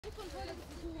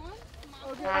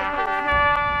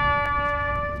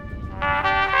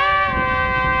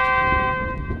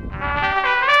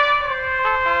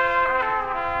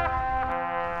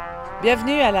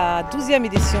Bienvenue à la 12e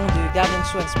édition du Garden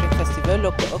Show and Spring Festival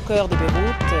au cœur de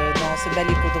Beyrouth, dans ce bel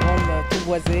hippodrome tout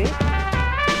boisé.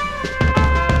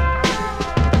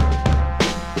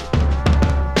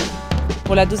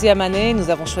 Pour la 12e année, nous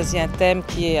avons choisi un thème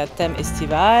qui est un thème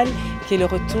estival, qui est le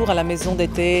retour à la maison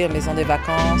d'été, maison des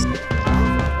vacances.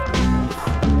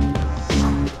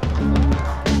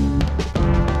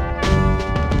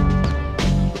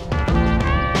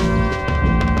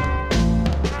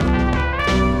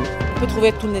 On peut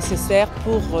trouver tout le nécessaire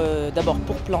pour, d'abord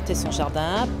pour planter son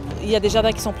jardin. Il y a des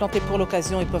jardins qui sont plantés pour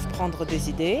l'occasion, ils peuvent prendre des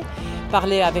idées,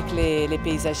 parler avec les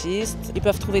paysagistes, ils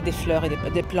peuvent trouver des fleurs et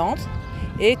des plantes.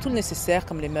 Et tout le nécessaire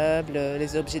comme les meubles,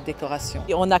 les objets de décoration.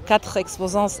 Et on a 4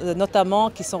 exposants notamment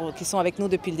qui sont avec nous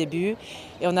depuis le début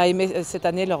et on a aimé cette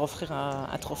année leur offrir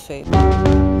un trophée.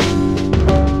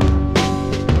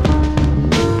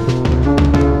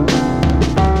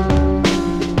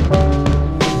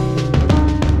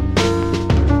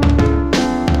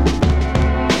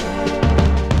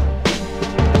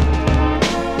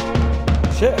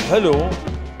 شيء حلو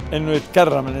إنه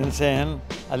يتكرم الإنسان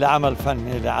لعمل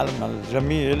فني، لعمل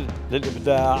جميل،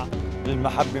 للإبداع،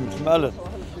 للمحبة مثل ما قلت.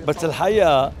 بس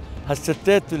الحقيقة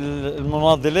هالستات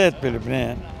المناضلات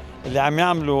بلبنان اللي عم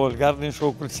يعملوا الجاردن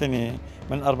شو كل سنة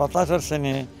من 14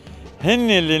 سنة هن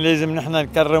اللي لازم نحن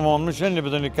نكرمهم، مش هن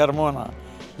بدهم يكرمونا.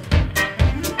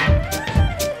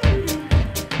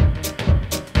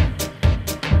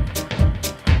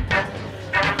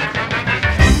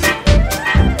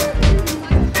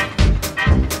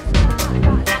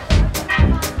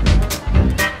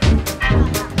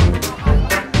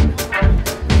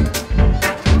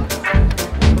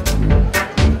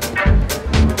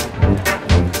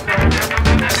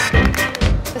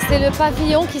 C'est le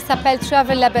pavillon qui s'appelle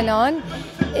Travel Lebanon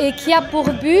et qui a pour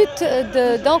but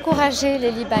d'encourager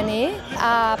les Libanais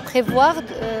à prévoir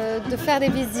de faire des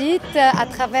visites à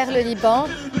travers le Liban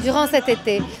durant cet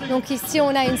été. Donc ici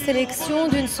on a une sélection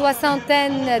d'une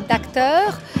 60aine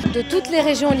d'acteurs de toutes les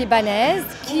régions libanaises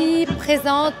qui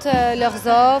présentent leurs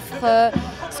offres,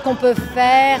 ce qu'on peut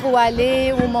faire, où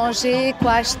aller, où manger,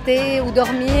 quoi acheter, où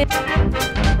dormir.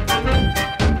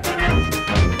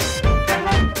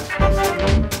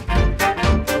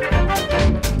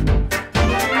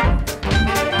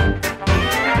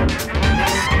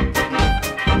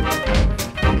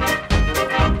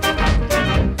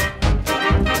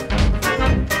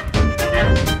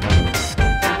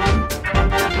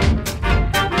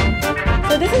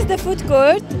 This is the food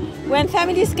court when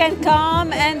families can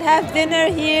come and have dinner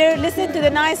here, listen to the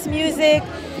nice music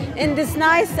in this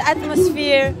nice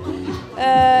atmosphere.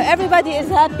 Everybody is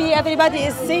happy, everybody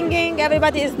is singing,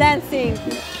 everybody is dancing.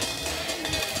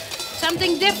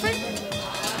 Something different?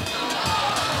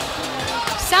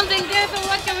 Something different?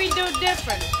 What can we do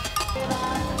different?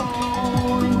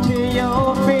 Into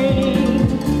your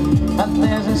feet, but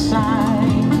there's a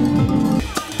sign.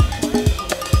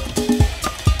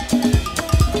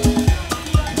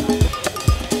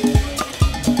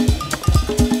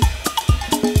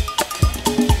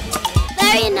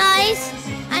 Very nice,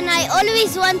 and I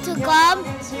always want to come.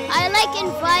 I like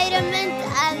environment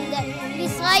and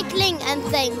recycling and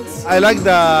things. I like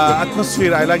the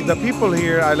atmosphere. I like the people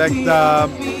here. I like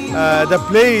the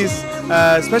place,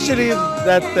 especially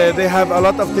that they have a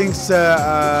lot of things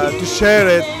to share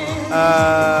it,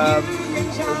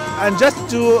 and just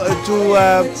to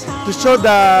show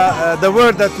the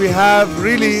world that we have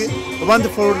really a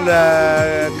wonderful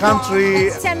country.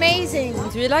 It's amazing.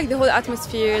 We like the whole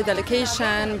atmosphere, the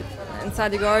location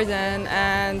inside the garden,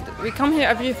 and we come here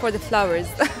every year for the flowers.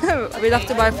 We love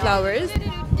to buy flowers.